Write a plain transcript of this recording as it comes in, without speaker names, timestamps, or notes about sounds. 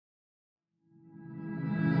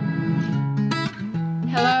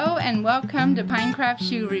and welcome to Pinecraft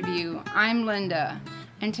Shoe Review. I'm Linda,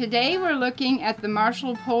 and today we're looking at the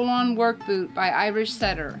Marshall Pull-On Work Boot by Irish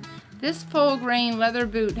Setter. This full-grain leather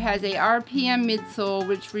boot has a RPM midsole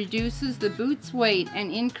which reduces the boot's weight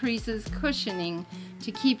and increases cushioning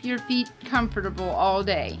to keep your feet comfortable all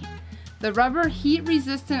day. The rubber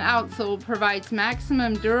heat-resistant outsole provides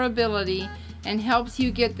maximum durability and helps you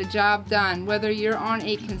get the job done whether you're on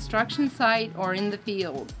a construction site or in the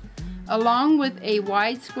field. Along with a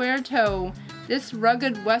wide square toe, this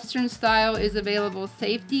rugged Western style is available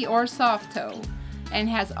safety or soft toe and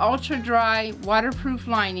has ultra dry waterproof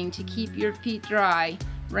lining to keep your feet dry,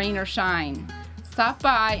 rain or shine. Stop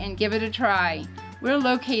by and give it a try. We're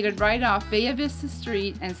located right off Bella Vista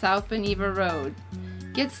Street and South Beneva Road.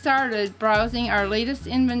 Get started browsing our latest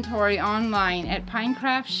inventory online at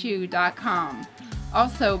pinecraftshoe.com.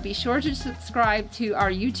 Also, be sure to subscribe to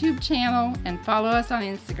our YouTube channel and follow us on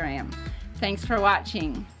Instagram. Thanks for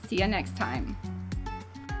watching. See you next time.